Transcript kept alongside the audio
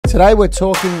Today we're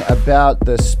talking about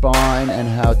the spine and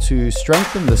how to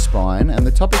strengthen the spine, and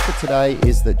the topic for today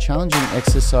is that challenging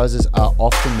exercises are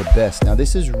often the best. Now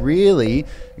this is really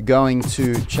going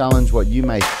to challenge what you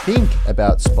may think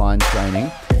about spine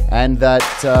training, and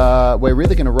that we're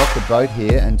really going to rock the boat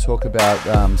here and talk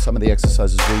about some of the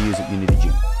exercises we use at Unity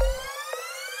Gym.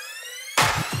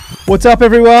 What's up,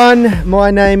 everyone?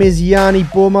 My name is Yanni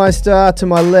Burmeister. To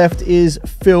my left is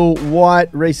Phil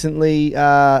White, recently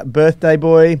birthday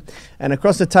boy. And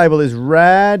across the table is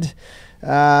Rad.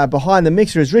 Behind the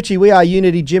mixer is Richie. We are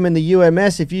Unity Gym in the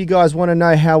UMS. If you guys want to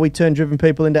know how we turn driven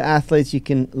people into athletes, you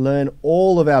can learn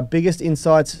all of our biggest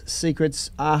insights, secrets,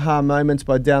 aha moments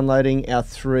by downloading our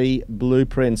 3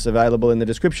 blueprints available in the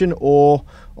description or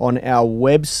on our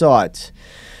website.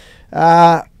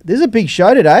 This is a big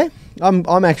show today.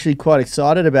 I'm actually quite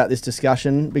excited about this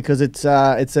discussion because it's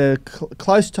a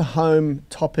close to home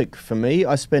topic for me.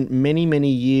 I spent many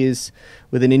years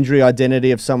with an injury identity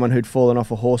of someone who'd fallen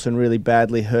off a horse and really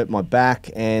badly hurt my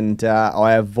back, and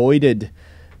I avoided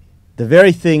the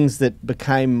very things that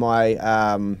became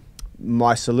my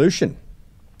my solution.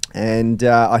 And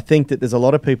I think that there's a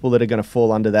lot of people that are going to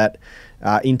fall under that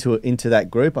into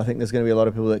that group. I think there's going to be a lot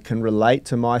of people that can relate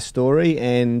to my story,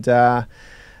 and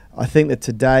I think that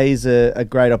today's a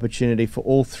great opportunity for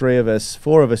all 4 of us,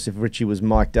 if Richie was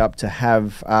mic'd up, to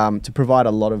have to provide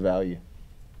a lot of value.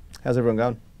 How's everyone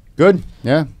going? Good.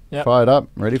 Yeah. Yep. Fired up.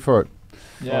 Ready for it.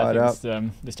 Yeah, I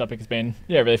think this topic has been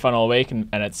really fun all week, and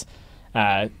it's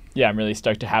I'm really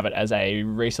stoked to have it as a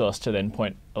resource to then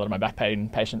point a lot of my back pain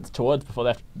patients towards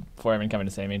before even coming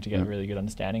to see me, to get a really good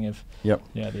understanding of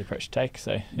the approach to take.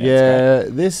 So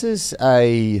this is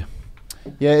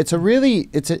it's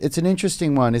an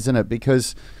interesting one, isn't it?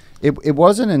 Because it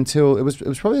wasn't until it was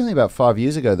probably only about 5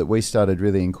 years ago that we started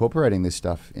really incorporating this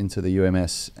stuff into the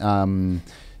UMS.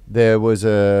 There was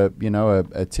a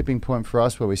tipping point for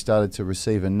us where we started to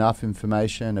receive enough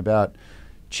information about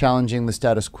challenging the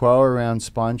status quo around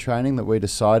spine training that we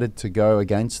decided to go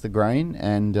against the grain,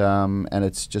 and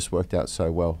it's just worked out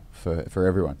so well for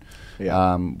everyone.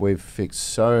 Yeah. We've fixed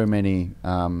so many.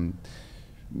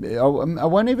 I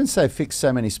won't even say fix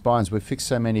so many spines. We've fixed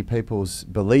so many people's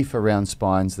belief around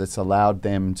spines that's allowed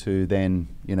them to then,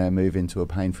 move into a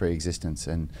pain-free existence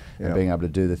and being able to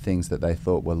do the things that they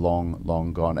thought were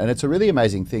long gone. And it's a really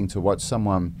amazing thing to watch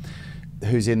someone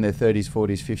who's in their 30s,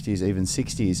 40s, 50s, even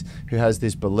 60s, who has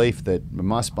this belief that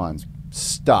my spine's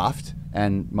stuffed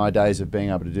and my days of being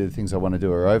able to do the things I want to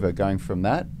do are over, going from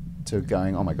that to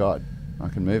going, oh my God, I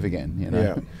can move again,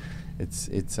 Yeah.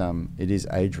 It is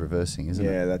age reversing, isn't it?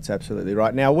 Yeah, that's absolutely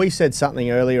right. Now, we said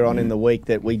something earlier on in the week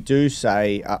that we do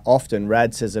say often,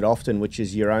 Rad says it often, which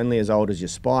is you're only as old as your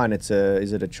spine. Is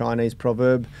it a Chinese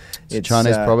proverb? It's a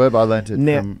Chinese proverb. I learnt it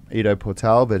from Ido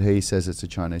Portal, but he says it's a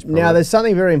Chinese proverb. Now, there's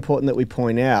something very important that we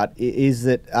point out, is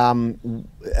that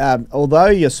although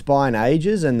your spine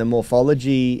ages and the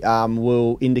morphology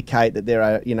will indicate that there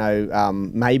are,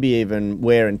 maybe even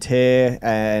wear and tear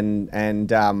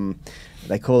and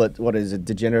they call it,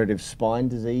 degenerative spine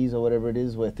disease or whatever it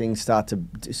is, where things start to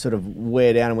sort of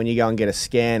wear down, and when you go and get a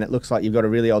scan, it looks like you've got a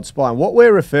really old spine. What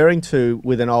we're referring to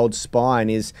with an old spine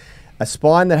is a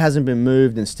spine that hasn't been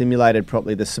moved and stimulated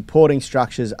properly. The supporting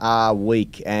structures are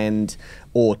weak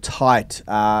or tight.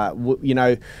 I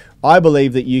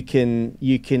believe that you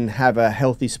can have a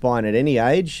healthy spine at any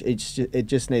age. It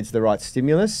just needs the right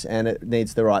stimulus, and it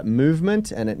needs the right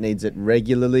movement, and it needs it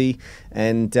regularly.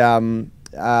 And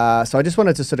so I just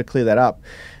wanted to sort of clear that up.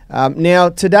 Now,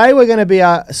 today we're going to be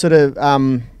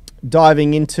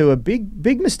diving into a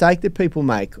big mistake that people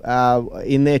make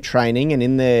in their training and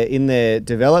in their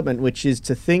development, which is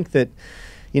to think that,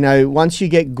 once you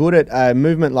get good at a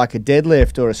movement like a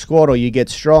deadlift or a squat, or you get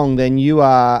strong, then you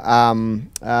are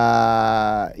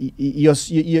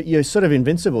you're sort of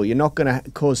invincible. You're not going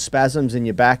to cause spasms in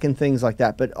your back and things like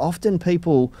that. But often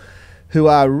people who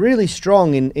are really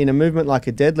strong in a movement like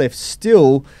a deadlift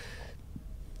still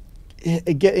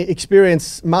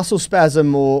experience muscle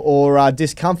spasm or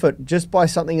discomfort just by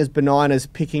something as benign as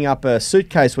picking up a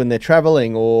suitcase when they're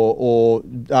traveling, or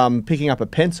picking up a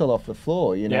pencil off the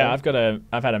floor. Yeah,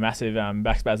 I've had a massive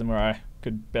back spasm where I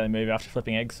could barely move after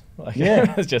flipping eggs.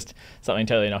 It's just something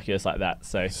totally innocuous like that.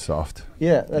 So soft.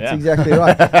 Yeah, that's exactly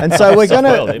right. And so we're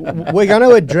gonna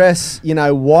address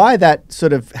why that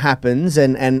sort of happens,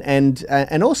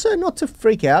 and also not to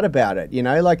freak out about it.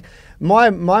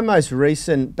 My most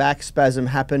recent back spasm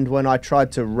happened when I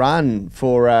tried to run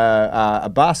for a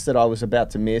bus that I was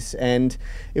about to miss, and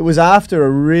it was after a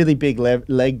really big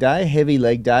heavy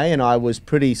leg day, and I was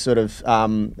pretty sort of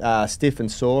stiff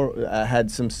and sore,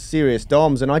 had some serious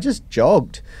DOMs, and I just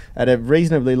jogged at a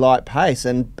reasonably light pace,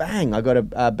 and bang, I got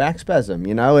a back spasm,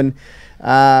 you know, and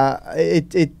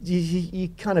you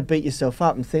kind of beat yourself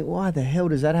up and think, why the hell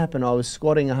does that happen? I was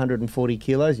squatting 140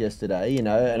 kilos yesterday, you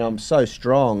know, and I'm so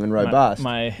strong and robust.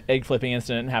 My egg flipping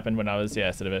incident happened when I was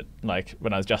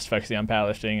when I was just focusing on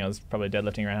powerlifting. I was probably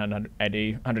deadlifting around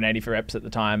 180 for reps at the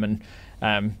time, and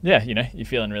you know, you're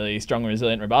feeling really strong,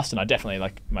 resilient, robust, and I definitely,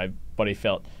 like, my body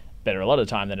felt better a lot of the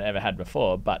time than it ever had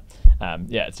before. But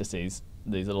it's just these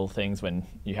little things when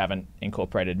you haven't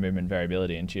incorporated movement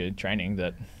variability into your training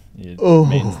that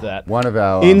means that one of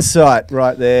our insight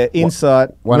right there,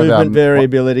 movement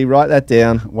variability. Write that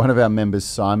down. One of our members,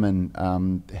 Simon,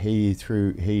 he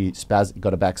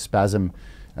got a back spasm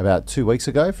about 2 weeks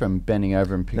ago from bending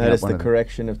over and picking Notice up one the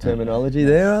correction of terminology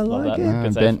there. I like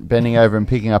it. Bending over and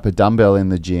picking up a dumbbell in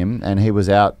the gym, and he was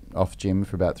out off gym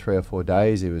for about 3 or 4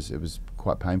 days. It was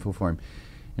quite painful for him.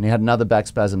 And he had another back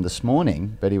spasm this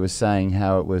morning, but he was saying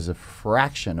how it was a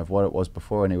fraction of what it was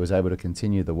before, and he was able to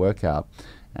continue the workout.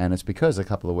 And it's because a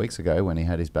couple of weeks ago when he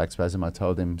had his back spasm, I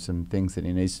told him some things that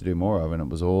he needs to do more of, and it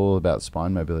was all about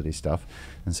spine mobility stuff.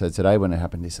 And so today when it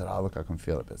happened, he said, oh, look, I can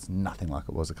feel it, but it's nothing like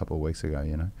it was a couple of weeks ago,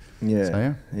 you know? Yeah, so,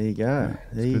 yeah. There you go.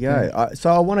 There you go. So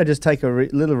I want to just take a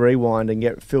little rewind and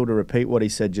get Phil to repeat what he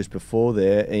said just before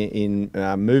there in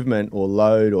movement or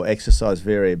load or exercise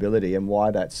variability, and why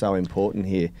that's so important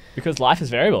here. Because life is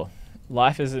variable.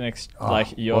 Life is mic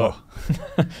drop.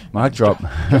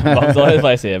 Bombs all over the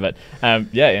place here, but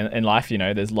in life, you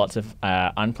know, there's lots of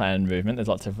unplanned movement. There's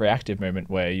lots of reactive movement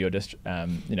where you're just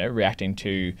reacting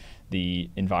to the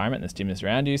environment, the stimulus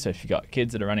around you. So if you've got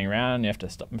kids that are running around, you have to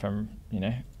stop them from, you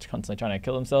know, constantly trying to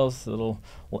kill themselves, the little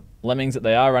lemmings that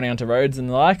they are, running onto roads and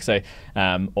the like. So,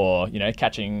 or, you know,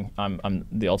 catching, I'm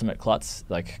the ultimate klutz,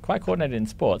 like quite coordinated in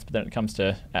sports, but then it comes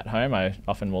to at home, I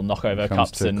often will knock over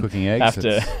cups and cooking eggs, have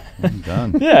to,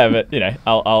 done. Yeah, but, you know,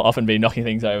 I'll often be knocking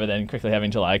things over, then quickly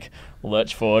having to, like,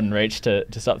 lurch forward and reach to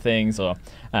stop things, or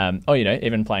you know,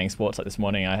 even playing sports. Like this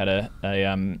morning, I had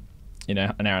an hour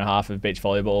and a half of beach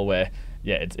volleyball where,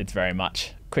 it's very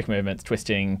much quick movements,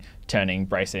 twisting, turning,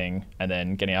 bracing, and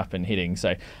then getting up and hitting.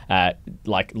 So,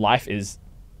 like, life is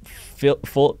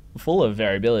full of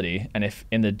variability, and if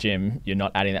in the gym you're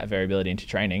not adding that variability into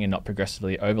training and not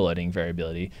progressively overloading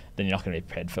variability, then you're not going to be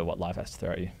prepared for what life has to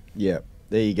throw at you. Yeah.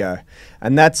 There you go.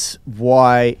 And that's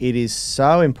why it is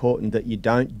so important that you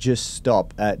don't just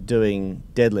stop at doing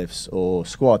deadlifts or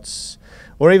squats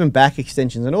or even back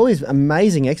extensions and all these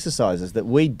amazing exercises that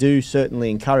we do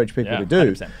certainly encourage people to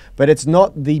do. 100%. But it's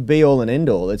not the be all and end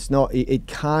all. It's not. It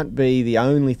can't be the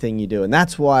only thing you do. And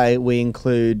that's why we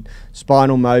include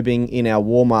spinal mobbing in our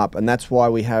warm up. And that's why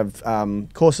we have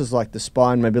courses like the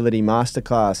Spine Mobility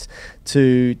Masterclass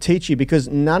to teach you, because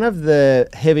none of the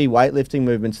heavy weightlifting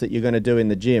movements that you're going to do in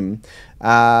the gym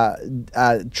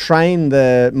train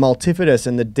the multifidus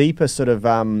and the deeper sort of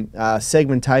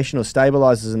segmentation or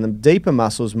stabilizers and the deeper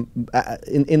muscles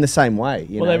in the same way.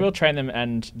 You know? They will train them,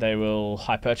 and they will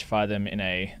hypertrophy them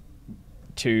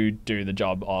to do the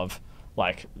job of,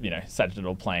 like, you know,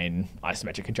 sagittal plane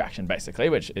isometric contraction, basically,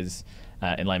 which is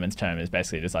in layman's term is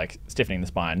basically just like stiffening the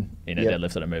spine in a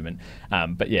deadlift sort of movement.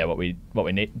 But yeah, what we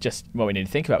need to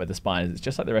think about with the spine is it's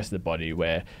just like the rest of the body,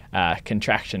 where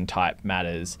contraction type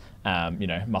matters, you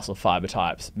know, muscle fiber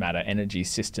types matter, energy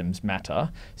systems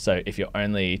matter. So if you're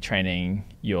only training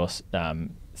your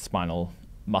spinal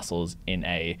muscles in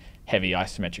a heavy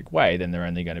isometric way, then they're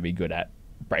only going to be good at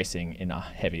bracing in a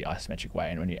heavy isometric way.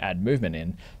 And when you add movement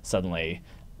in, suddenly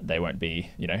they won't be,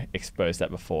 you know, exposed to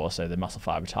that before. So the muscle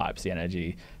fiber types, the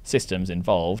energy systems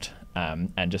involved,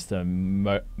 and just the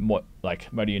motor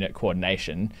unit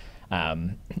coordination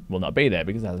will not be there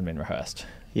because it hasn't been rehearsed.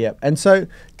 Yeah, and so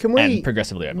can we? And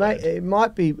progressively overloaded. It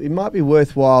might be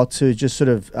worthwhile to just sort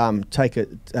of take a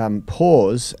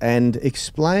pause and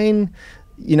explain,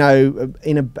 you know,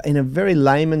 in a very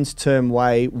layman's term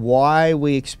way, why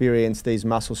we experience these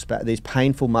these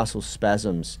painful muscle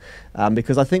spasms,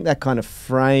 because I think that kind of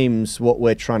frames what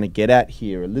we're trying to get at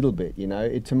here a little bit. You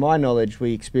know, to my knowledge,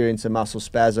 we experience a muscle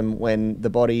spasm when the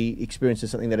body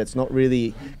experiences something that it's not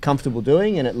really comfortable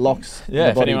doing, and it locks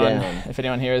the body down. If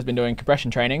anyone here has been doing compression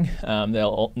training,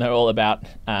 they'll know all about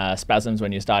spasms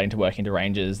when you're starting to work into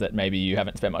ranges that maybe you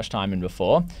haven't spent much time in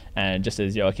before. And just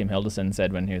as Joachim Hilderson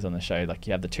said when he was on the show, like,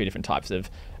 you have the two different types of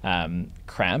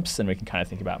cramps, and we can kind of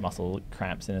think about muscle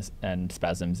cramps and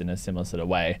spasms in a similar sort of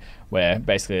way, where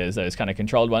basically there's those kind of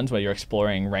controlled ones where you're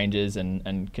exploring ranges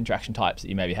and contraction types that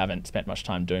you maybe haven't spent much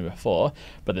time doing before,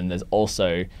 but then there's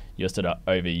also your sort of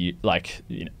like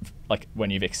when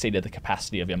you've exceeded the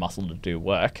capacity of your muscle to do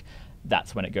work.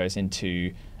 That's when it goes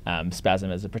into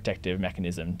spasm as a protective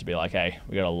mechanism to be like, hey,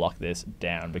 we got to lock this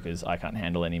down because I can't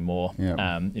handle any more.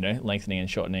 Lengthening and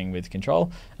shortening with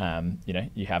control.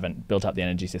 You haven't built up the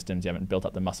energy systems, you haven't built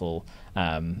up the muscle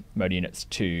motor units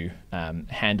to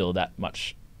handle that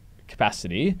much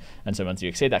capacity, and so once you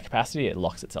exceed that capacity, it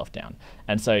locks itself down.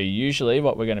 And so usually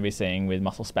what we're going to be seeing with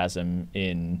muscle spasm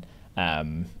in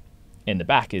the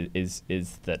back is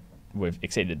that we've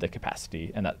exceeded the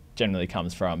capacity, and that generally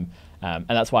comes from and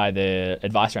that's why the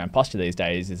advice around posture these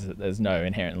days is that there's no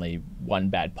inherently one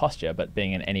bad posture, but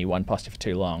being in any one posture for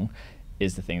too long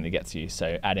is the thing that gets you.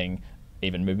 So adding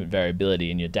even movement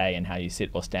variability in your day and how you sit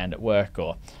or stand at work,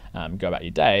 or go about your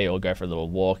day, or go for a little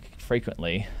walk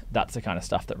frequently, that's the kind of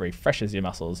stuff that refreshes your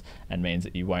muscles and means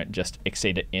that you won't just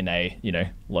exceed it in a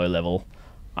low level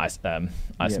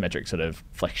isometric sort of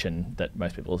flexion that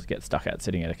most people get stuck at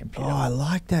sitting at a computer. Oh, I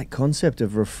like that concept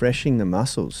of refreshing the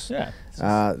muscles. Yeah.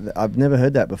 I've never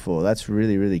heard that before. That's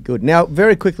really, really good. Now,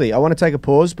 very quickly, I want to take a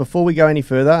pause before we go any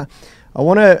further. I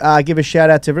want to give a shout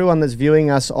out to everyone that's viewing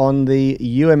us on the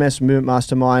UMS Movement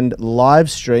Mastermind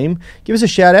live stream. Give us a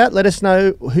shout out. Let us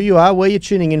know who you are, where you're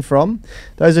tuning in from.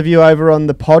 Those of you over on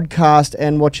the podcast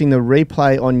and watching the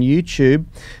replay on YouTube,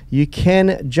 you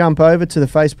can jump over to the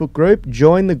Facebook group,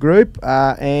 join the group,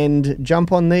 and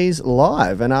jump on these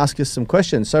live and ask us some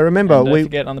questions. So remember, and don't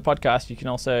forget on the podcast, you can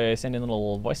also send in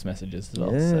little voice messages as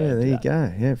well. Yeah, so there you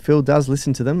go. Yeah, Phil does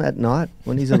listen to them at night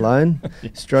when he's alone,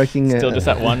 stroking. Still just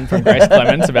that one from Grace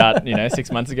Clements about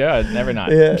 6 months ago. Every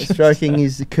night. Yeah, stroking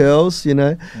his curls.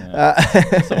 Yeah.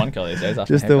 Just the one curl these days.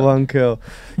 Just the one curl.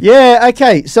 Yeah.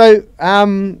 Okay. So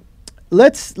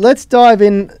let's dive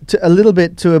in to a little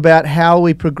bit to about how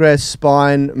we progress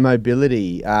spine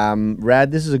mobility.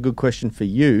 Rad, this is a good question for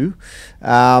you.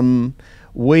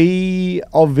 We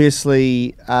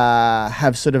obviously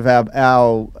have sort of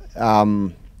our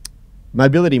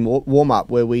mobility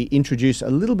warm-up where we introduce a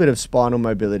little bit of spinal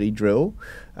mobility drill.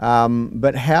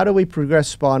 But how do we progress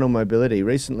spinal mobility?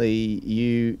 Recently,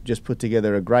 you just put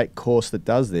together a great course that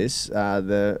does this,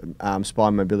 the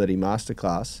Spine Mobility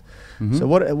Masterclass. Mm-hmm. So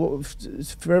what,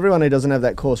 for everyone who doesn't have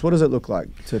that course, what does it look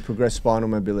like to progress spinal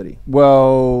mobility?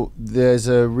 Well, there's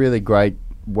a really great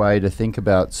way to think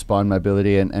about spine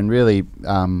mobility and really,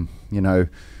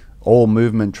 all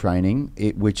movement training,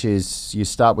 which is you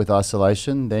start with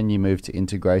isolation, then you move to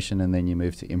integration, and then you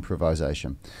move to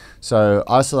improvisation. So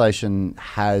isolation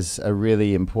has a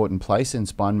really important place in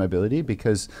spine mobility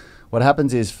because what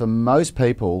happens is for most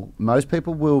people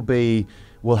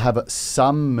will have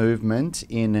some movement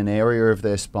in an area of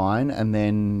their spine and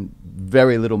then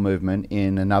very little movement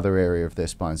in another area of their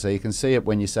spine. So you can see it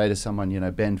when you say to someone,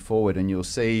 bend forward, and you'll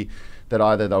see that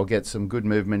either they'll get some good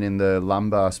movement in the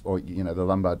lumbar, or the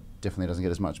lumbar definitely doesn't get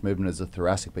as much movement as the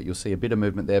thoracic, but you'll see a bit of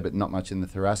movement there, but not much in the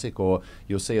thoracic, or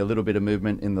you'll see a little bit of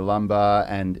movement in the lumbar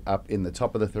and up in the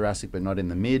top of the thoracic, but not in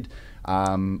the mid.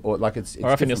 Or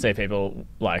often you'll see people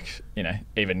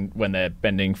even when they're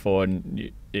bending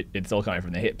forward, it's all coming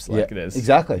from the hips. There's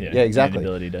exactly. Exactly.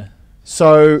 Ability to.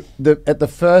 So at the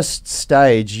first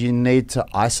stage, you need to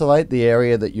isolate the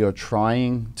area that you're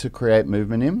trying to create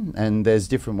movement in, and there's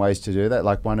different ways to do that.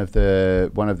 Like one of the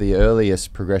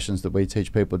earliest progressions that we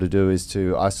teach people to do is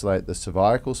to isolate the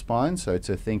cervical spine. So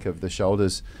to think of the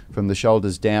shoulders, from the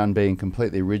shoulders down being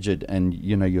completely rigid, and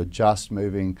you're just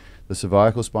moving the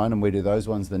cervical spine, and we do those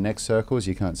ones, the neck circles.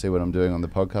 You can't see what I'm doing on the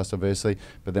podcast, obviously,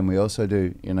 but then we also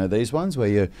do, these ones where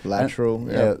you're lateral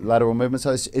movement.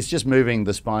 So it's just moving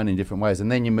the spine in different ways,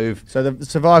 and then you move. So the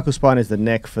cervical spine is the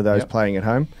neck for those playing at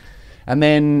home. And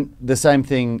then the same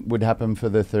thing would happen for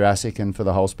the thoracic and for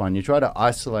the whole spine. You try to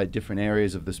isolate different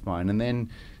areas of the spine, and then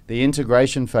the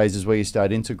integration phase is where you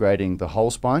start integrating the whole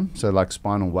spine, so like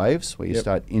spinal waves, where you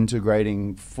start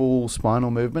integrating full spinal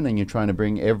movement, and you're trying to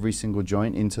bring every single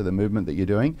joint into the movement that you're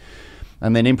doing.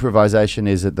 And then improvisation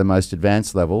is at the most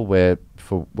advanced level, where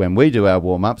for when we do our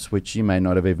warm-ups, which you may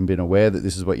not have even been aware that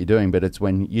this is what you're doing, but it's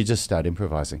when you just start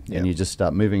improvising and you just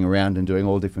start moving around and doing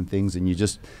all different things, and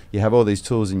you have all these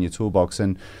tools in your toolbox.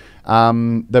 And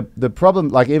the problem,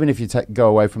 like even if you go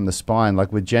away from the spine,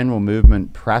 like with general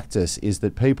movement practice, is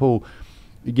that people,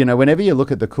 whenever you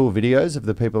look at the cool videos of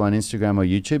the people on Instagram or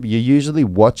YouTube, you're usually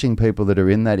watching people that are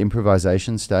in that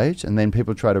improvisation stage, and then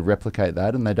people try to replicate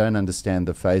that, and they don't understand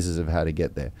the phases of how to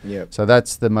get there. Yep. So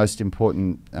that's the most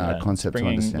important concept to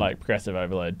understand. Bringing like progressive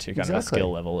overload to kind of a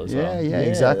skill level as well. Yeah,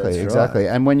 exactly. Right.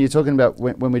 And when you're talking about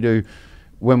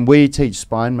when we teach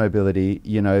spine mobility,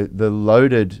 the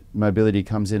loaded mobility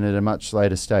comes in at a much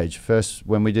later stage. First,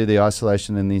 when we do the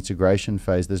isolation and the integration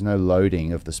phase, there's no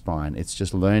loading of the spine. It's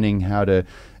just learning how to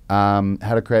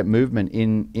create movement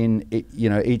in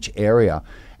each area.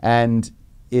 And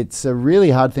it's a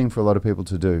really hard thing for a lot of people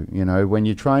to do. You know, when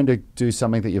you're trying to do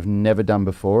something that you've never done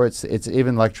before, it's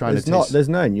even like trying There's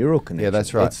no neural connection. Yeah,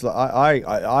 that's right. It's like,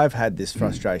 I've had this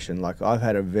frustration. Like, I've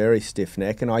had a very stiff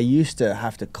neck, and I used to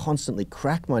have to constantly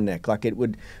crack my neck. Like, it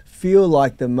would feel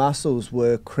like the muscles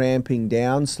were cramping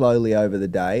down slowly over the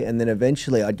day, and then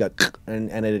eventually I'd go and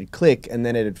it'd click, and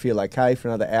then it'd feel okay for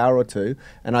another hour or two,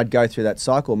 and I'd go through that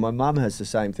cycle. My mum has the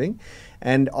same thing.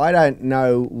 And I don't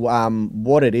know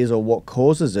what it is or what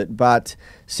causes it, but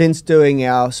since doing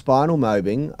our spinal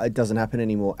mobbing, it doesn't happen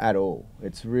anymore at all.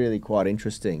 It's really quite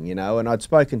interesting, you know. And I'd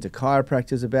spoken to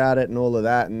chiropractors about it and all of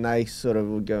that, and they sort of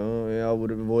would go, oh, yeah, I would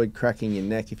avoid cracking your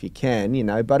neck if you can, you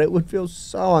know. But it would feel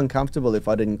so uncomfortable if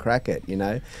I didn't crack it, you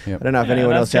know. Yep. I don't know if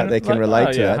anyone else out there can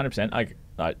relate to that. 100%.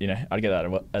 You know, I get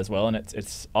that as well, and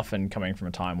it's often coming from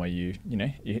a time where you've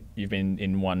been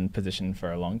in one position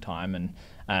for a long time,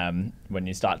 and when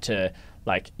you start to,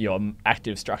 like, your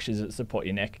active structures that support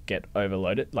your neck get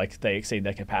overloaded, like they exceed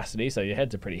their capacity. So your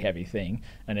head's a pretty heavy thing,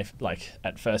 and if, like,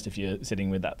 at first if you're sitting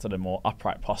with that sort of more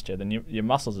upright posture, then your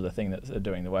muscles are the thing that's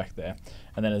doing the work there,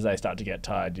 and then as they start to get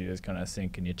tired, you just kind of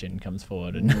sink and your chin comes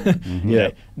forward, and you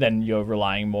know, then you're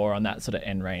relying more on that sort of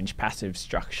end range passive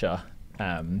structure.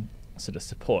 Sort of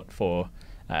support for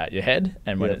your head,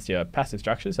 and when it's your passive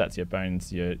structures, that's your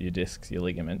bones, your discs, your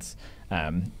ligaments,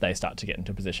 they start to get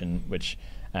into a position which,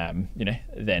 you know,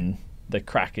 then the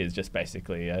crack is just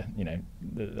basically, you know,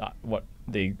 what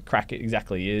the crack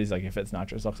exactly is, like if it's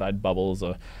nitrous oxide bubbles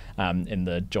or in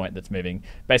the joint that's moving,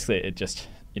 basically it just,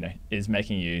 you know, is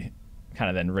making you kind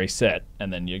of then reset,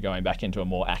 and then you're going back into a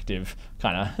more active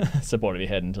kind of support of your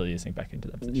head until you sink back into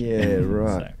that position. Yeah,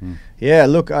 right. So. Yeah,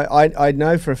 look, I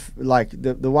know for like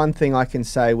the one thing I can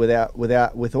say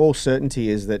with all certainty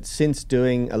is that since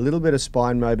doing a little bit of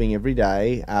spine mobbing every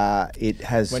day, it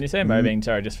has. When you say mobbing,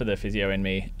 sorry, just for the physio in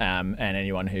me, and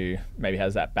anyone who maybe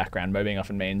has that background, mobbing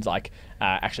often means like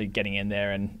actually getting in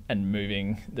there and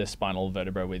moving the spinal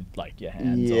vertebra with like your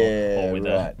hands or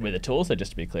with a tool. So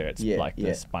just to be clear, it's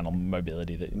the spinal mobility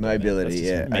that you're mobility.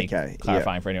 doing. Okay.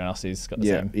 Clarifying for anyone else who's got the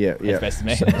same headspace as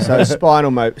me. So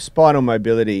spinal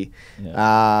mobility,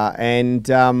 and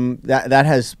that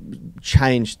has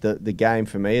changed the game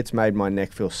for me. It's made my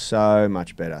neck feel so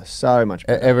much better, so much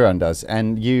better. Everyone does,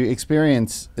 and you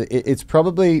experience. It's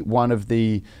probably one of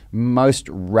the most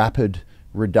rapid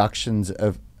reductions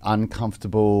of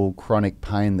uncomfortable chronic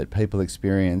pain that people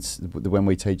experience when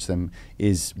we teach them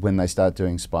is when they start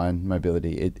doing spine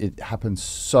mobility. It happens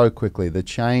so quickly. The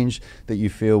change that you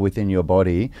feel within your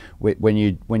body when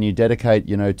you dedicate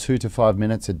 2 to 5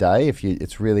 minutes a day,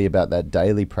 it's really about that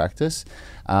daily practice.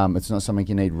 It's not something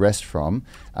you need rest from.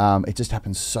 It just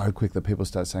happens so quick that people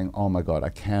start saying, "Oh my God, I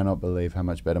cannot believe how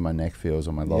much better my neck feels,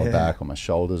 or my lower back, or my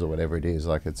shoulders, or whatever it is."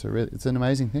 Like it's an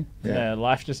amazing thing. Yeah,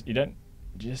 life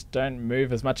just don't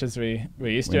move as much as we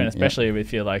used to, and especially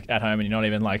if you're like at home and you're not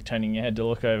even like turning your head to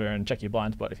look over and check your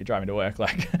blind spot if you're driving to work.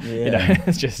 Like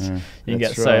it's just you can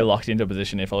get so locked into a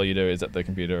position if all you do is at the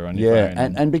computer or on your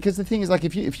phone. And because the thing is, like,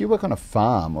 if you work on a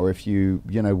farm or if you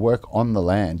work on the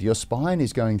land, your spine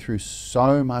is going through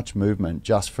so much movement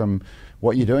just from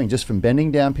what you're doing, just from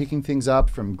bending down, picking things up,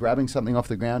 from grabbing something off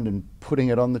the ground and putting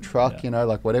it on the truck,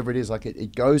 like whatever it is, like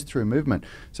it goes through movement.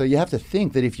 So you have to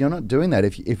think that if you're not doing that,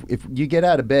 if you get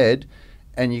out of bed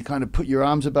and you kind of put your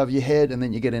arms above your head and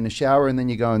then you get in a shower and then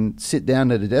you go and sit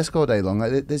down at a desk all day long,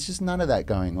 like, there's just none of that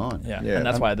going on. Yeah. And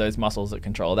that's why those muscles that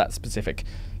control that specific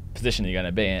position you're going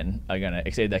to be in are going to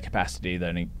exceed their capacity.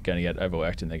 They're going to get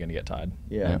overworked and they're going to get tired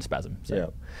and spasm.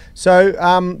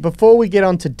 So before we get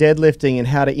on to deadlifting and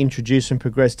how to introduce and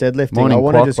progress deadlifting, morning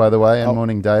Quack, by the way, and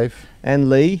morning Dave and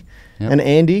Lee and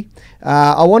Andy.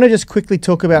 I want to just quickly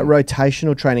talk about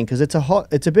rotational training because it's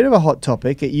a bit of a hot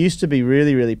topic. It used to be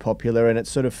really, really popular and it's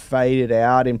sort of faded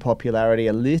out in popularity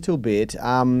a little bit.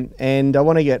 And I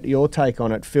want to get your take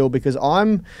on it, Phil, because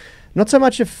I'm not so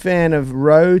much a fan of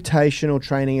rotational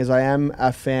training as I am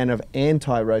a fan of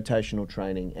anti-rotational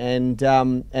training. And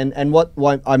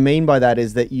what I mean by that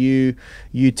is that you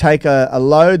take a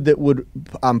load that would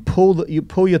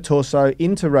pull your torso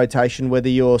into rotation, whether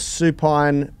you're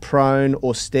supine, prone,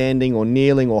 or standing, or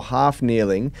kneeling, or half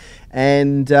kneeling,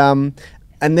 and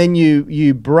then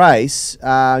you brace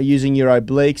using your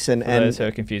obliques. And those who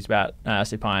are confused about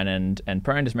supine and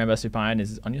prone, just remember supine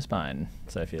is on your spine.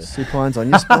 So if you Supines on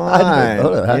your spine. I hadn't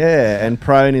thought of that. Yeah, and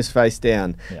prone is face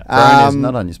down. Yeah. Prone is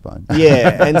not on your spine.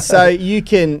 Yeah, and so you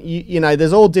can, you know,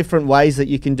 there's all different ways that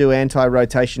you can do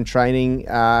anti-rotation training.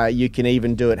 You can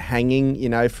even do it hanging, you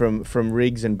know, from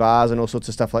rigs and bars and all sorts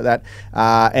of stuff like that.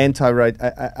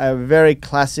 A very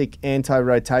classic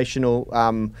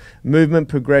anti-rotational movement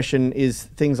progression is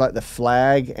things like the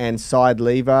flag and side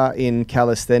lever in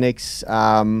calisthenics.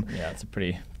 yeah, it's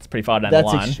pretty far down the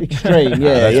line. That's extreme.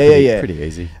 Yeah, That's pretty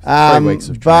easy. 3 weeks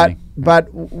of training. But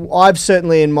I've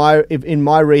certainly in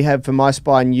my rehab for my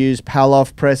spine used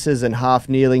Palloff presses and half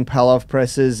kneeling Palloff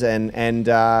presses and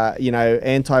you know,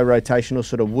 anti-rotational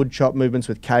sort of wood chop movements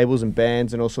with cables and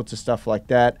bands and all sorts of stuff like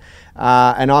that.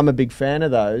 And I'm a big fan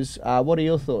of those. What are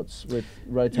your thoughts with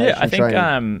rotation Yeah, I think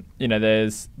training? you know,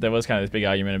 there was kind of this big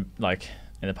argument like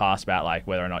in the past about like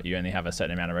whether or not you only have a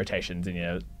certain amount of rotations in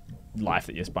your life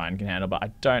that your spine can handle, but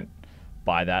I don't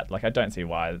buy that. Like I don't see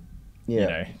why you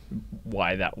know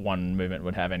why that one movement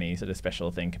would have any sort of special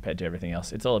thing compared to everything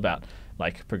else. It's all about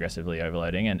like progressively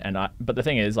overloading but the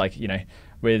thing is, like, you know,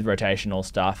 with rotational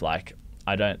stuff, like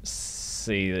I don't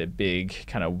see the big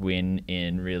kind of win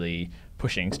in really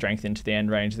pushing strength into the end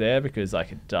range there, because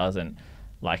like it doesn't,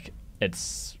 like,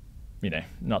 it's, you know,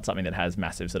 not something that has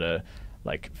massive sort of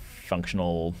like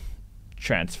functional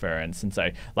transference. And so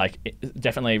like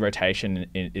definitely rotation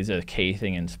is a key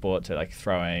thing in sport. So like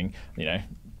throwing, you know,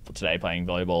 today playing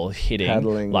volleyball, hitting,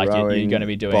 Paddling, like rowing, you're going to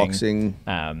be doing boxing,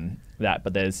 that.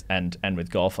 But there's and with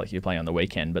golf, like you're playing on the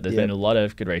weekend, but there's been a lot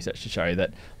of good research to show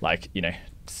that, like, you know,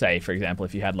 say for example,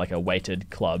 if you had like a weighted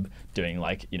club doing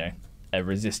like, you know, a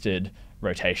resisted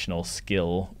rotational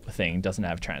skill thing doesn't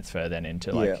have transfer then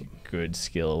into like good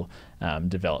skill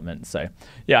development. So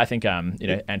yeah, I think you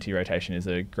know, anti-rotation is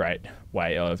a great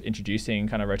way of introducing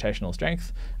kind of rotational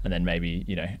strength, and then maybe,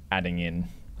 you know, adding in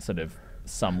sort of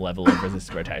some level of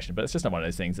resisted rotation. But it's just not one of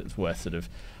those things that's worth sort of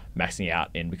maxing out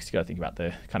in, because you got to think about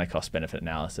the kind of cost benefit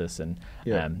analysis, and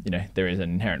you know, there is an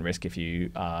inherent risk if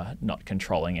you are not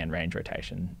controlling end range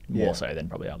rotation more so than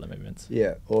probably other movements.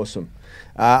 Yeah, awesome.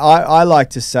 I like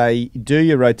to say do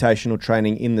your rotational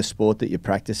training in the sport that you're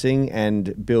practicing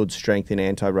and build strength in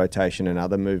anti-rotation and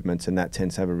other movements, and that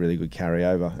tends to have a really good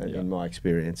carryover in my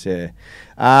experience.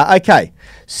 Okay,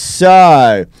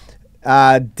 so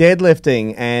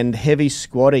deadlifting and heavy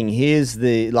squatting. Here's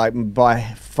the, like,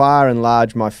 by far and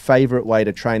large my favorite way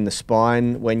to train the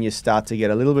spine when you start to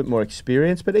get a little bit more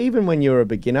experience, but even when you're a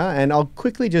beginner. And I'll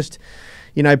quickly just,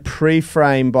 you know,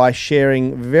 pre-frame by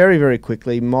sharing very, very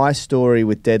quickly my story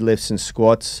with deadlifts and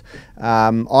squats.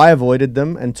 I avoided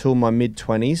them until my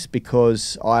mid-20s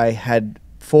because I had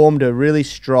formed a really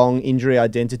strong injury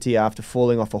identity after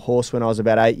falling off a horse when I was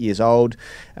about 8 years old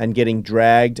and getting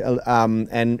dragged,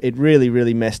 and it really,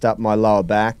 really messed up my lower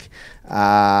back.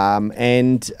 I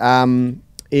had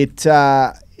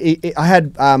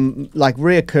like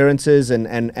reoccurrences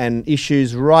and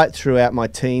issues right throughout my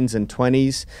teens and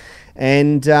 20s.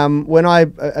 And when I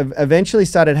eventually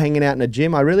started hanging out in a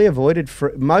gym, I really avoided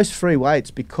most free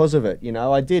weights because of it. You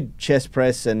know, I did chest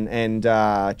press and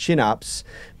chin-ups,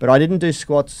 but I didn't do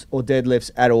squats or deadlifts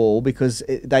at all because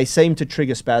they seemed to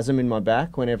trigger spasm in my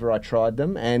back whenever I tried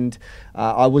them. And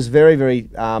I was very, very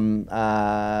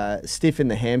stiff in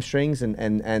the hamstrings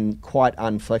and quite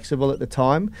unflexible at the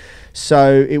time.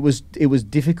 So it was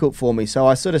difficult for me. So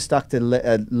I sort of stuck to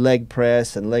leg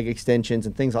press and leg extensions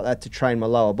and things like that to train my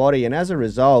lower body. And as a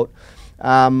result,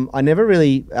 I never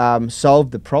really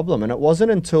solved the problem. And it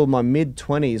wasn't until my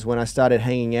mid-20s when I started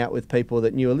hanging out with people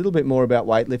that knew a little bit more about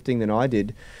weightlifting than I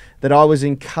did that I was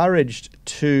encouraged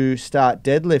to start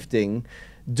deadlifting,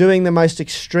 doing the most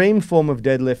extreme form of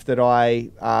deadlift that I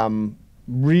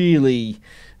really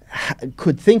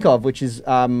could think of, which is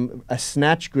a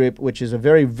snatch grip, which is a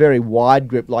very, very wide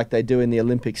grip like they do in the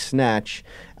Olympic snatch,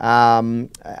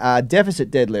 a deficit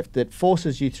deadlift that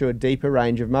forces you through a deeper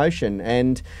range of motion.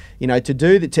 And, you know,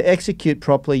 to execute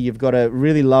properly, you've got to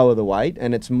really lower the weight,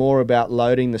 and it's more about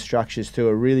loading the structures through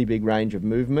a really big range of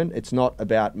movement. It's not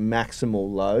about maximal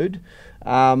load.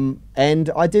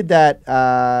 And I did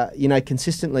that, you know,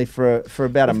 consistently for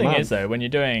about a month. The thing is, though, when you're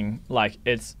doing, like,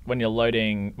 when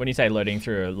you say loading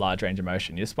through a large range of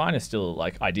motion, your spine is still,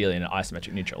 like, ideally in an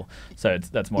isometric neutral. So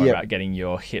that's more about getting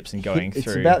your hips and going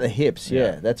through. It's about the hips,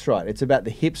 that's right. It's about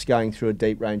the hips going through a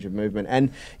deep range of movement.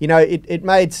 And, you know, it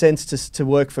made sense to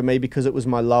work for me because it was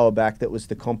my lower back that was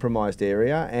the compromised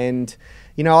area. And,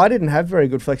 you know, I didn't have very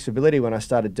good flexibility when I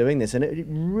started doing this, and it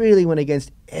really went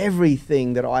against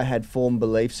everything that I had formed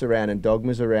beliefs around and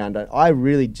dogmas around. I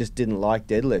really just didn't like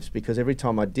deadlifts because every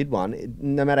time I did one,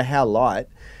 no matter how light,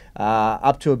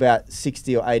 Up to about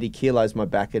 60 or 80 kilos, my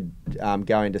back would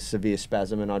go into severe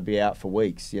spasm and I'd be out for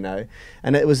weeks, you know.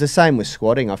 And it was the same with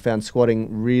squatting. I found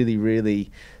squatting really,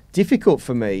 really difficult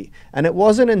for me. And it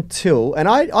wasn't until, and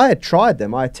I had tried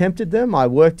them, I attempted them, I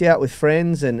worked out with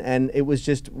friends, and it was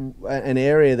just an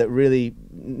area that really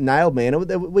nailed me. And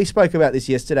we spoke about this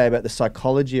yesterday, about the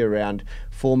psychology around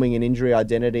forming an injury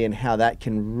identity and how that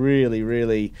can really,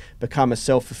 really become a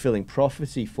self-fulfilling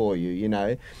prophecy for you, you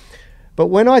know. But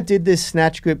when I did this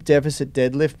snatch grip deficit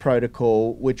deadlift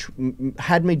protocol, which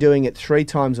had me doing it 3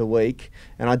 times a week,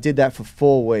 and I did that for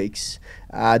 4 weeks,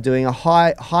 doing a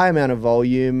high amount of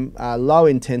volume, low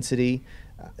intensity,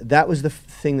 that was the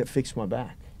thing that fixed my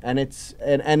back. And it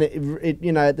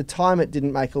you know, at the time it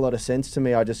didn't make a lot of sense to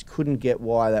me. I just couldn't get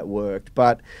why that worked.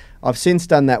 But I've since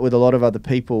done that with a lot of other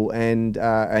people and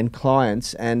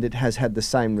clients, and it has had the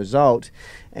same result.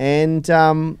 And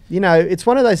you know, it's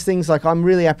one of those things, like, I'm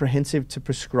really apprehensive to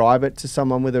prescribe it to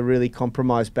someone with a really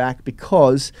compromised back,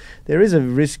 because there is a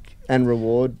risk and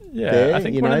reward there. I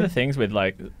think one of the things with,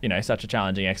 like, you know, such a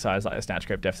challenging exercise like a snatch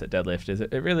grip deficit deadlift is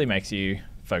it really makes you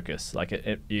focus. Like,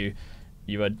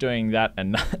 you are doing that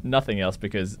and nothing else,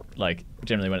 because, like,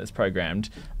 generally when it's programmed,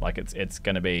 like, it's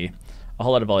going to be a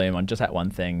whole lot of volume on just that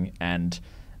one thing, and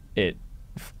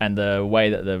the way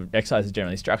that the exercise is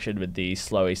generally structured with the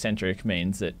slow eccentric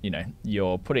means that, you know,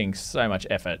 you're putting so much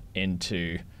effort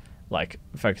into, like,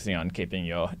 focusing on keeping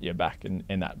your back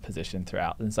in that position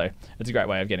throughout. And so it's a great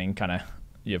way of getting kind of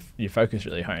your focus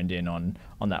really honed in on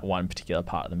that one particular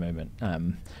part of the movement,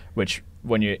 which,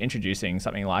 when you're introducing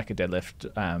something like a deadlift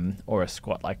or a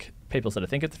squat, like, people sort of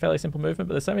think it's a fairly simple movement,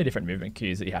 but there's so many different movement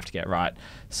cues that you have to get right.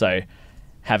 So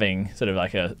having sort of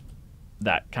like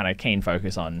that kind of keen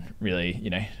focus on really, you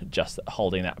know, just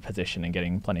holding that position and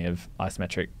getting plenty of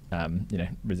isometric, you know,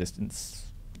 resistance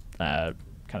kind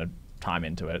of time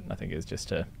into it, I think is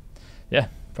just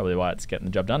probably why it's getting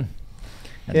the job done.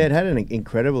 And it had an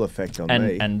incredible effect on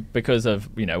me. And because of,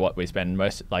 you know, what we spend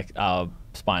most, like, our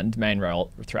spine's main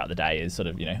role throughout the day is sort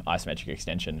of, you know, isometric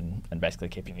extension and basically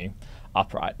keeping you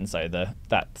upright. And so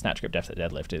that snatch grip deficit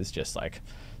deadlift is just, like,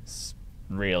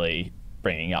 really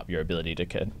bringing up your ability to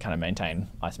kind of maintain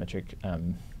isometric,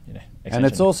 you know, extension. And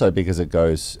it's also because it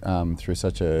goes through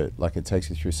it takes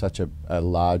you through such a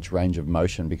large range of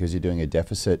motion, because you're doing a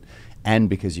deficit and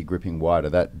because you're gripping wider.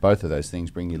 Both of those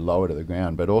things bring you lower to the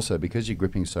ground, but also because you're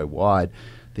gripping so wide,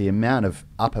 the amount of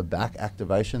upper back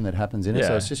activation that happens in it.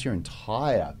 So it's just your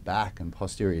entire back and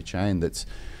posterior chain that's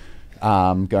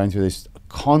going through this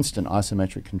constant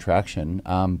isometric contraction,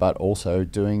 but also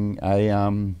doing a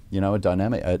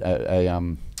dynamic,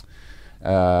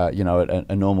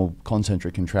 a normal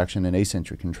concentric contraction and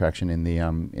eccentric contraction in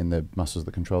the muscles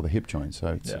that control the hip joint.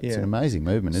 So it's an amazing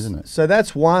movement, isn't it? So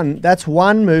that's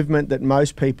one movement that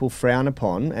most people frown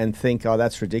upon and think, oh,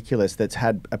 that's ridiculous. That's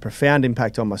had a profound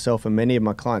impact on myself and many of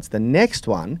my clients. The next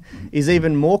one is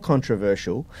even more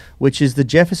controversial, which is the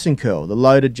Jefferson curl, the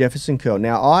loaded Jefferson curl.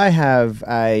 Now, I have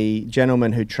a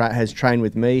gentleman who has trained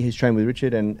with me, he's trained with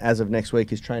Richard, and as of next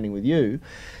week is training with you,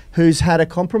 who's had a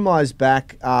compromised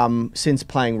back since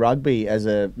playing rugby as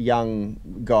a young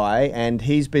guy. And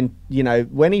he's been, you know,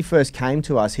 when he first came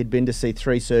to us, he'd been to see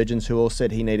 3 surgeons who all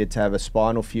said he needed to have a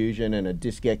spinal fusion and a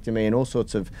discectomy and all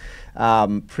sorts of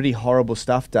pretty horrible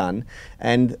stuff done.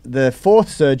 And the 4th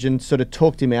surgeon sort of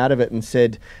talked him out of it and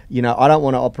said, you know, I don't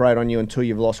want to operate on you until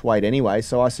you've lost weight anyway,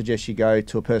 so I suggest you go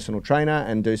to a personal trainer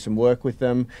and do some work with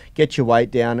them, get your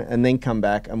weight down, and then come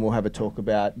back and we'll have a talk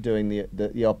about doing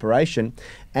the operation.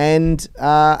 And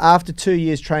after 2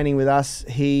 years training with us,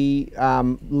 he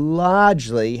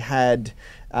largely had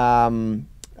no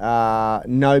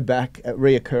back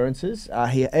reoccurrences.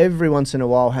 He every once in a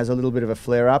while has a little bit of a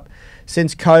flare-up.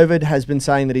 Since COVID, has been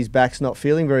saying that his back's not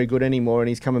feeling very good anymore and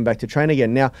he's coming back to train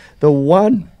again. Now, the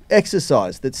one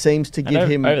exercise that seems to give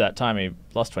him... Over that time, he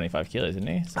lost 25 kilos,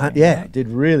 didn't he? Yeah, did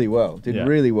really well.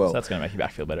 Really well. So that's going to make your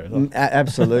back feel better as well.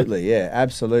 Absolutely, yeah,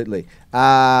 absolutely.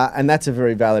 And that's a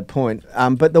very valid point.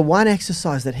 But the one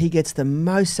exercise that he gets the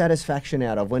most satisfaction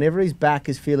out of whenever his back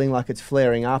is feeling like it's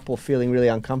flaring up or feeling really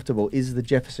uncomfortable is the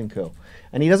Jefferson curl.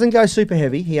 And he doesn't go super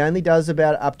heavy. He only does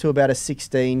up to about a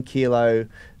 16 kilo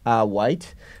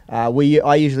weight.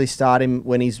 I usually start him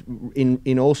when he's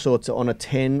in all sorts on a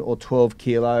 10 or 12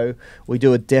 kilo. We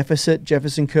do a deficit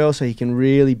Jefferson curl so he can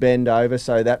really bend over.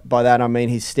 So that by that I mean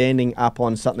he's standing up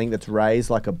on something that's raised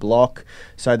like a block,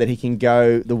 so that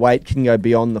the weight can go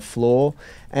beyond the floor.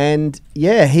 And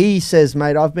yeah, he says,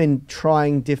 mate, I've been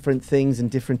trying different things and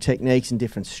different techniques and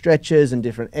different stretches and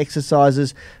different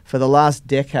exercises for the last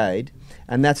decade,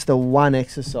 and that's the one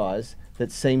exercise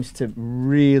that seems to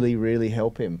really, really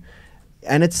help him.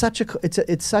 and it's such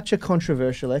a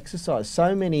controversial exercise.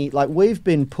 So many, like, we've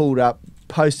been pulled up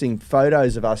posting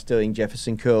photos of us doing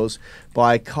Jefferson curls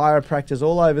by chiropractors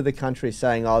all over the country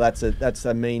saying, oh, that's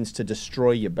a means to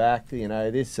destroy your back,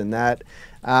 this and that.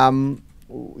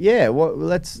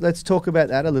 Let's talk about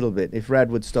that a little bit. If Rad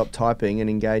would stop typing and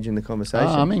engage in the conversation.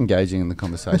 I'm engaging in the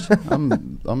conversation.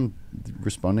 I'm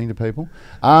responding to people.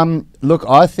 Look,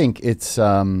 I think it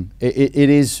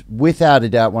is without a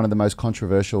doubt one of the most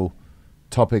controversial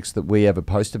topics that we ever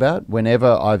post about. Whenever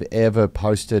I've ever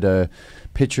posted a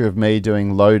picture of me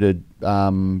doing loaded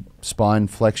spine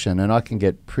flexion, and I can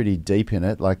get pretty deep in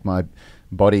it, like my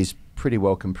body's pretty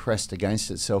well compressed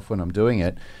against itself when I'm doing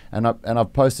it, and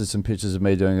I've posted some pictures of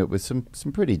me doing it with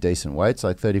some pretty decent weights,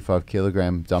 like 35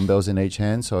 kilogram dumbbells in each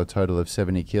hand, so a total of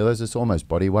 70 kilos. It's almost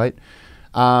body weight.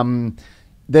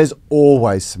 There's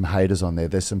always some haters on there.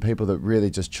 There's some people that really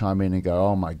just chime in and go,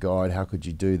 oh my God, how could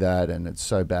you do that? And it's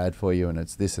so bad for you, and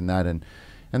it's this and that. And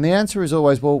the answer is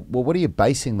always, well, what are you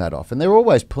basing that off? And they're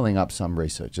always pulling up some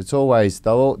research.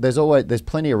 There's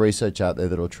plenty of research out there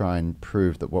that'll try and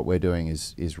prove that what we're doing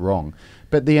is wrong.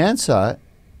 But the answer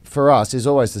for us is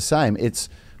always the same. It's,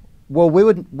 well,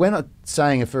 we're not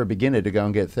saying for a beginner to go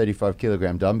and get 35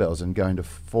 kilogram dumbbells and go into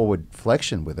forward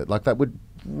flexion with it. Like, that would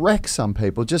wreck some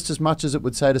people just as much as it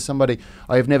would say to somebody,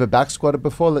 I have never back squatted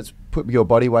before, let's put your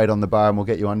body weight on the bar and we'll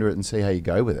get you under it and see how you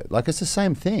go with it. Like, it's the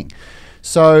same thing.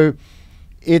 So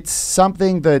it's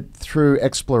something that through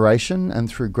exploration and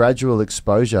through gradual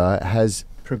exposure has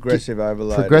progressive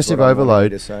overload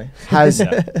has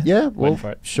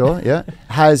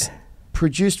has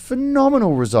produced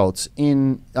phenomenal results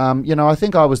in I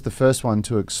think I was the first one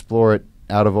to explore it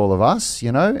out of all of us,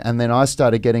 and then I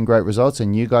started getting great results,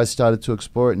 and you guys started to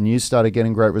explore it, and you started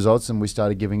getting great results, and we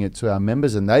started giving it to our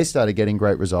members, and they started getting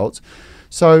great results.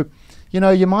 So, you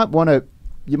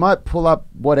might pull up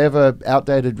whatever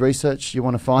outdated research you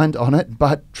want to find on it,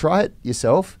 but try it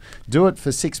yourself. Do it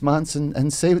for 6 months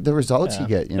and see the results you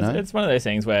get. It's one of those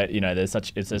things where there's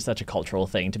such a cultural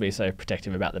thing to be so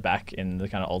protective about the back in the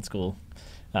kind of old school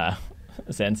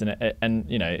sense,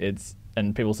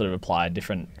 and people sort of apply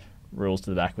different rules to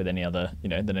the back with any other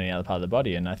than any other part of the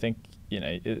body. And I think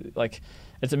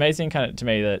it's amazing kind of to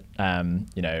me that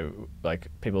like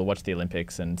people watch the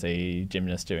Olympics and see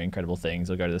gymnasts do incredible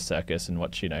things, or go to the circus and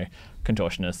watch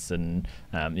contortionists and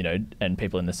and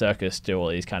people in the circus do all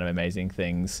these kind of amazing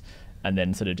things, and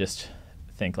then sort of just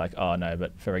think like, oh no,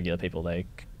 but for regular people they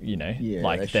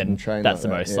then that's the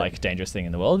most dangerous thing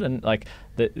in the world. And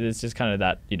there's just kind of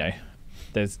that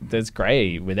there's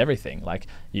grey with everything. Like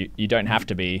you don't have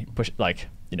to be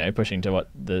pushing to what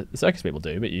the circus people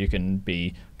do, but you can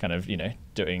be kind of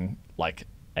doing like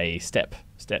a step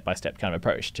by step kind of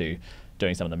approach to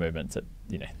doing some of the movements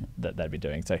that they'd be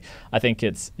doing. So I think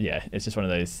it's just one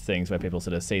of those things where people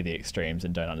sort of see the extremes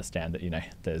and don't understand that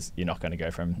you're not going to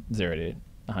go from 0 to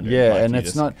 100. And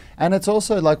it's not, and it's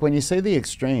also like when you see the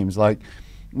extremes, like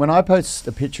when I post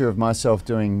a picture of myself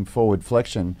doing forward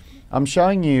flexion, I'm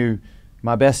showing you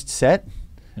my best set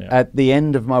at the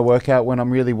end of my workout when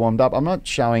I'm really warmed up. I'm not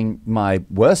showing my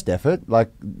worst effort.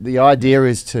 Like, the idea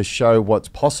is to show what's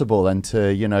possible and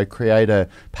to, create a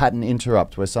pattern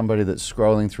interrupt where somebody that's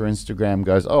scrolling through Instagram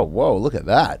goes, oh, whoa, look at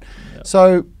that. Yep.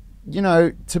 So,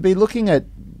 to be looking at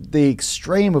the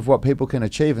extreme of what people can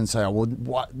achieve and say, oh, well,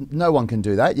 what? No one can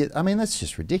do that. I mean, that's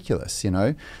just ridiculous,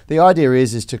 The idea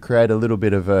is to create a little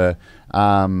bit of a,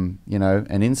 an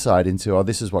insight into, oh,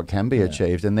 this is what can be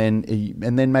achieved. And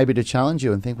then maybe to challenge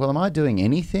you and think, well, am I doing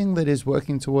anything that is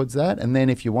working towards that? And then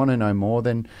if you want to know more,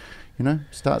 then,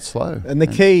 start slow. And I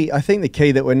think the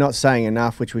key that we're not saying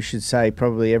enough, which we should say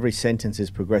probably every sentence, is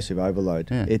progressive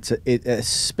overload. Yeah. It's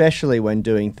especially when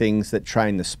doing things that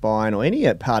train the spine or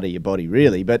any part of your body,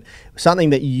 really, but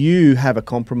something that you have a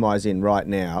compromise in right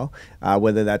now,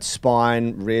 whether that's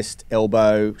spine, wrist,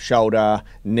 elbow, shoulder,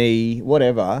 knee,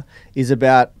 whatever, is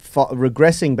about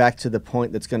regressing back to the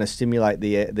point that's going to stimulate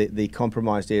the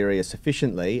compromised area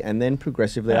sufficiently, and then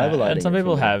progressively overloading. And some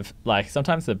people have,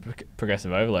 sometimes the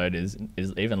progressive overload is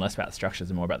even less about the structures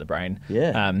and more about the brain.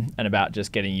 And about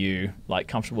just getting you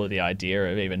comfortable with the idea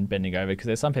of even bending over, because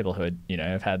there's some people who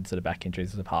have had sort of back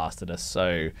injuries in the past that are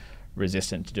so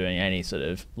resistant to doing any sort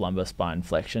of lumbar spine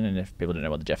flexion. And if people don't know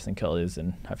what the Jefferson curl is,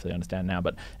 and hopefully understand now,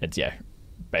 but it's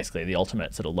basically the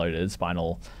ultimate sort of loaded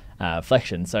spinal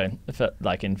flexion. So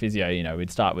in physio,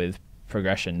 we'd start with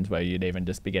progressions where you'd even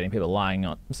just be getting people lying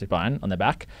on supine on their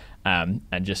back, and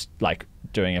just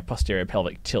doing a posterior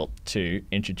pelvic tilt to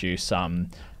introduce some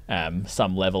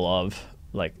level of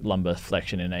lumbar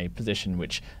flexion in a position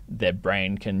which their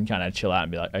brain can kind of chill out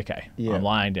and be like, okay, I'm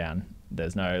lying down,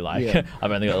 there's no like Yeah.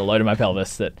 I've only got a load of my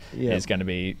pelvis that Yeah. is going to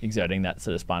be exerting that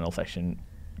sort of spinal flexion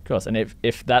course. And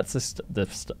if that's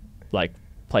like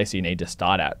place you need to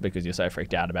start at because you're so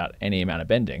freaked out about any amount of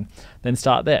bending, then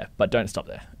start there, but don't stop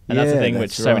there. And that's the thing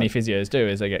which so many physios do,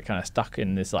 is they get kind of stuck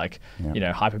in this like,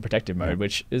 hyper protective mode,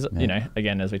 which is,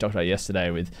 again, as we talked about yesterday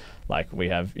with like, we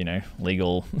have,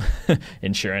 legal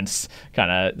insurance kind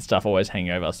of stuff always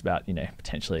hanging over us about,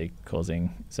 potentially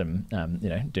causing some,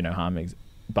 do no harm.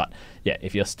 But yeah,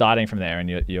 if you're starting from there and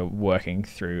you're working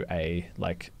through a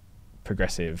like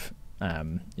progressive,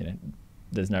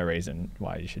 there's no reason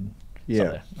why you should.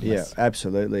 Yeah,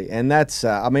 absolutely. And that's,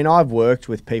 I've worked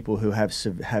with people who have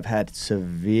had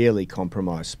severely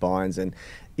compromised spines, and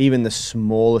even the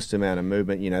smallest amount of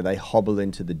movement, they hobble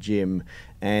into the gym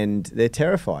and they're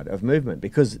terrified of movement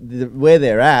because where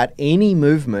they're at, any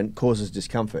movement causes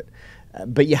discomfort.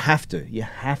 But you have to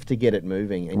get it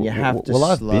moving, and you have to. Well,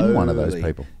 I've been one of those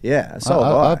people. Yeah, so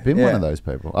I've been one of those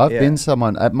people. I've been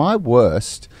someone at my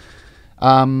worst.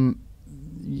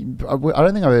 I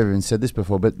don't think I've ever even said this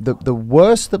before, but the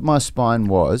worst that my spine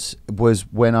was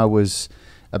when I was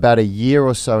about a year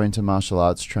or so into martial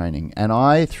arts training, and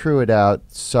I threw it out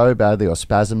so badly, or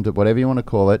spasmed it, whatever you want to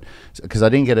call it, because I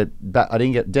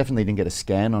definitely didn't get a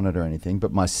scan on it or anything.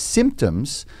 But my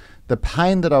symptoms, the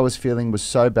pain that I was feeling was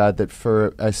so bad that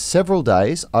for several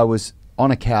days I was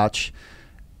on a couch,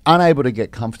 unable to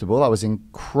get comfortable. I was in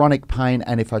chronic pain,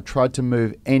 and if I tried to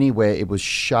move anywhere, it was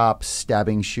sharp,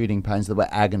 stabbing, shooting pains that were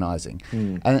agonizing.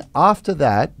 And after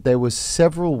that, there was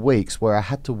several weeks where I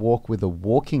had to walk with a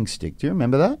walking stick. Do you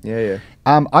remember that? Yeah.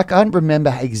 I can't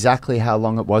remember exactly how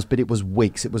long it was, but it was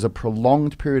weeks. It was a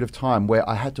prolonged period of time where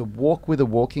I had to walk with a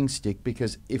walking stick,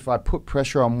 because if I put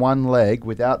pressure on one leg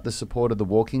without the support of the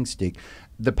walking stick,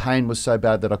 the pain was so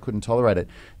bad that I couldn't tolerate it.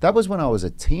 That was when I was a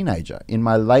teenager, in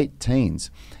my late teens.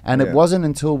 And it wasn't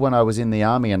until when I was in the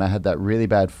army and I had that really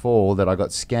bad fall that I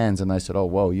got scans and they said, oh,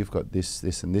 whoa, you've got this,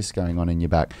 and this going on in your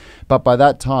back. But by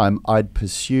that time, I'd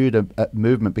pursued a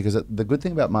movement, because the good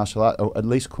thing about martial art, or at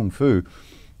least Kung Fu,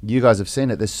 you guys have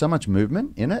seen it, there's so much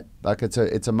movement in it. Like it's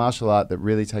a martial art that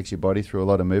really takes your body through a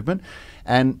lot of movement.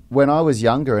 And when I was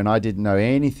younger and I didn't know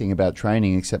anything about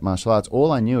training except martial arts,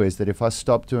 all I knew is that if I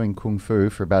stopped doing Kung Fu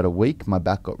for about a week, my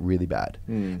back got really bad.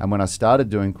 And when I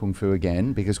started doing Kung Fu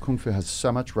again, because Kung Fu has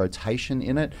so much rotation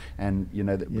in it, and you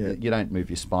don't move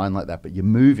your spine like that, but you're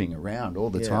moving around all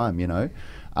the time, it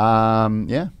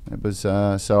was,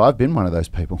 so I've been one of those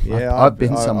people. I've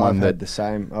been someone I've had the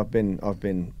same. I've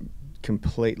been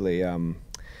completely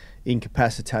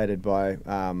incapacitated by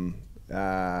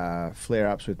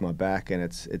flare-ups with my back, and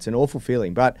it's an awful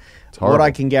feeling. But what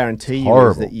I can guarantee you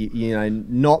is that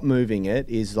not moving it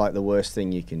is like the worst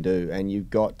thing you can do, and you've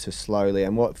got to slowly.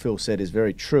 And what Phil said is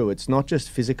very true. It's not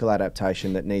just physical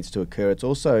adaptation that needs to occur; it's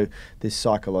also this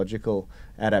psychological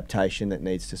adaptation that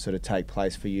needs to sort of take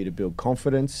place for you to build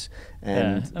confidence.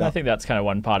 And I think that's kind of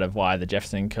one part of why the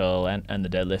Jefferson curl and the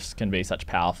deadlifts can be such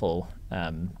powerful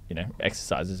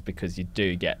exercises, because you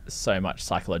do get so much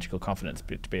psychological confidence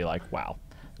to be like, wow,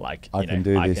 like I can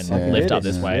lift up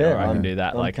this weight, or I can do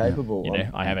that. I'm capable.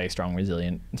 I have a strong,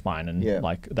 resilient spine, and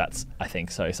like that's, I think,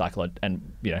 so psychological.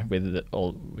 And with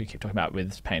all we keep talking about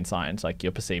with pain science, like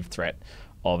your perceived threat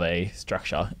of a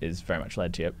structure is very much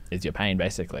led to your pain,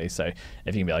 basically. So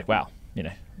if you can be like, wow,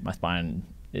 my spine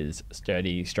is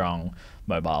sturdy, strong,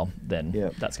 mobile, then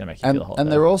that's going to make you feel a whole lot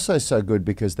And they're also so good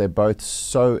because they're both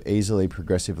so easily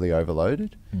progressively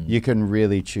overloaded. You can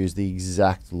really choose the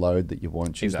exact load that you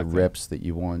want, choose the reps that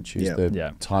you want, choose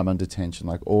the time under tension,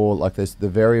 the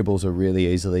variables are really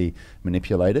easily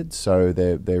manipulated. So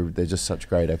they're just such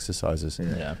great exercises.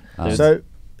 So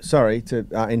sorry to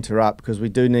interrupt, because we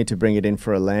do need to bring it in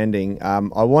for a landing.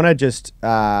 I want to just,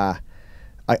 I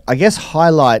guess,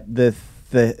 highlight the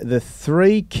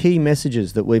three key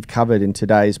messages that we've covered in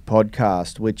today's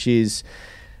podcast, which is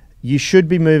you should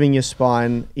be moving your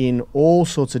spine in all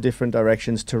sorts of different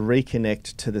directions to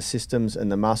reconnect to the systems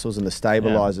and the muscles and the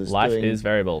stabilizers. Life is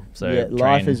variable.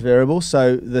 Life is variable.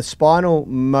 So the spinal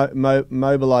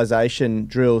mobilization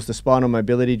drills, the spinal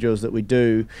mobility drills that we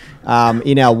do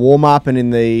in our warm-up and in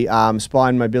the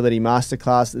spine mobility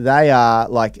masterclass, they are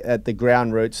like at the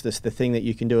ground roots, the thing that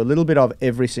you can do a little bit of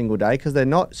every single day, because they're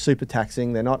not super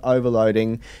taxing, they're not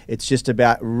overloading. It's just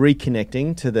about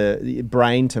reconnecting to the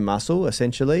brain to muscle,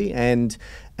 essentially. And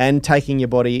and taking your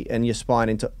body and your spine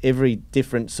into every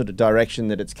different sort of direction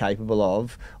that it's capable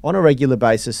of on a regular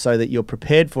basis so that you're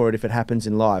prepared for it if it happens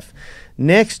in life.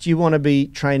 Next, you want to be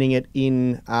training it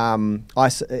in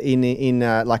like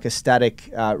a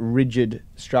static, rigid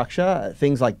structure.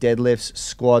 Things like deadlifts,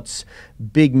 squats,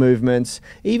 big movements,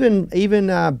 even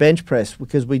bench press,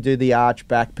 because we do the arch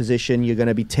back position. You're going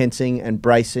to be tensing and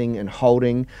bracing and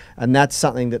holding, and that's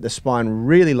something that the spine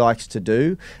really likes to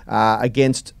do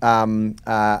against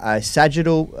a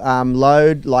sagittal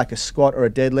load like a squat or a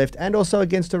deadlift, and also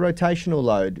against a rotational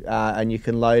load, and you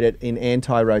can load it in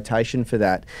anti-rotation for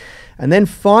that. And then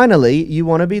finally, you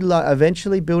want to be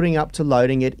eventually building up to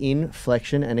loading it in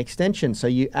flexion and extension. So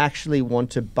you actually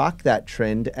want to buck that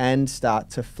trend and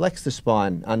start to flex the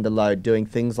spine under load, doing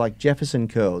things like Jefferson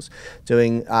curls,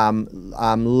 doing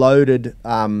loaded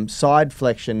side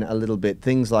flexion a little bit,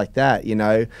 things like that, you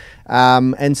know.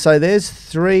 And so there's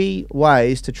 3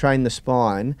 ways to train the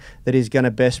spine that is going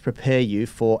to best prepare you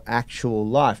for actual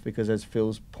life, because as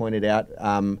Phil's pointed out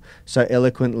so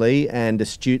eloquently and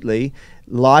astutely,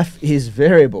 life is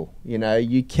variable. You know,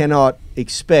 you cannot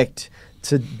expect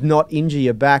to not injure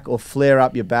your back or flare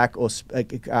up your back or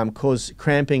cause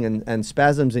cramping and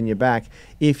spasms in your back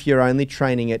if you're only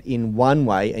training it in one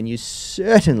way, and you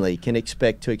certainly can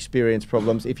expect to experience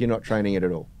problems if you're not training it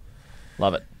at all.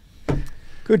 Love it.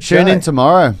 Good show. Tune in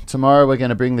tomorrow. Tomorrow we're going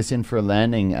to bring this in for a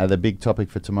landing. The big topic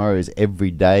for tomorrow is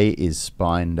every day is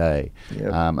spine day.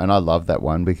 Yep. And I love that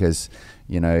one because,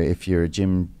 you know, if you're a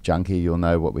gym junkie, you'll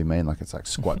know what we mean. Like it's like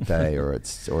squat day or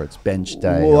it's bench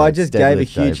day. Well, I just gave a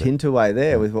huge hint away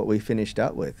there with what we finished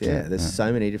up with. Yeah, there's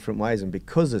so many different ways, and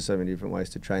because there's so many different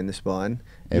ways to train the spine,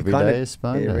 every day is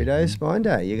spine day. Every day is spine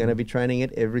day. You're going to be training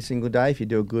it every single day if you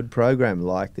do a good program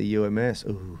like the UMS.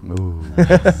 Ooh.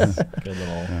 Good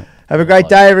little. Have a great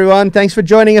day, everyone. Thanks for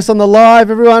joining us on the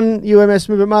live, everyone. UMS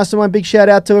Movement Mastermind. Big shout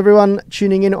out to everyone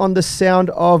tuning in on the Sound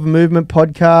of Movement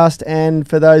podcast. And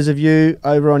for those of you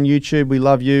over on YouTube, we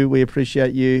love you. We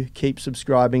appreciate you. Keep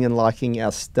subscribing and liking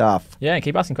our stuff. Yeah, and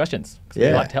keep asking questions.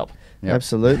 Yeah. We like to help. Yep.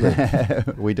 Absolutely.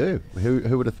 We do.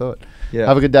 Who would have thought? Yeah.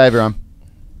 Have a good day, everyone.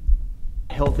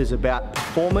 Health is about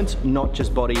performance, not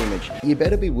just body image. You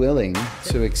better be willing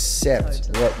to accept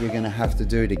what you're going to have to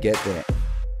do to get there.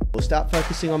 We'll start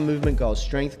focusing on movement goals,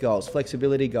 strength goals,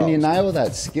 flexibility goals. When you nail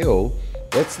that skill,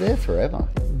 it's there forever.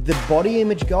 The body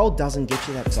image goal doesn't get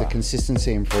you that far. It's the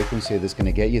consistency and frequency that's going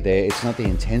to get you there. It's not the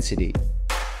intensity.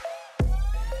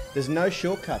 There's no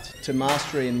shortcuts to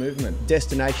mastery and movement.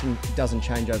 Destination doesn't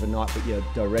change overnight, but your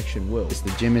direction will.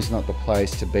 The gym is not the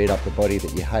place to beat up the body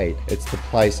that you hate. It's the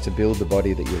place to build the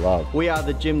body that you love. We are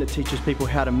the gym that teaches people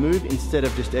how to move instead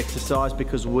of just exercise,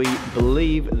 because we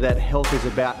believe that health is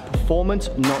about performance,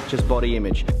 not just body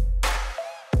image.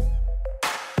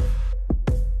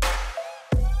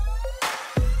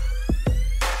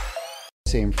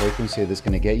 And frequency that's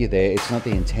going to get you there. It's not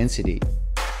the intensity.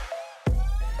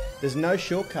 There's no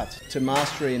shortcuts to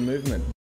mastery and movement.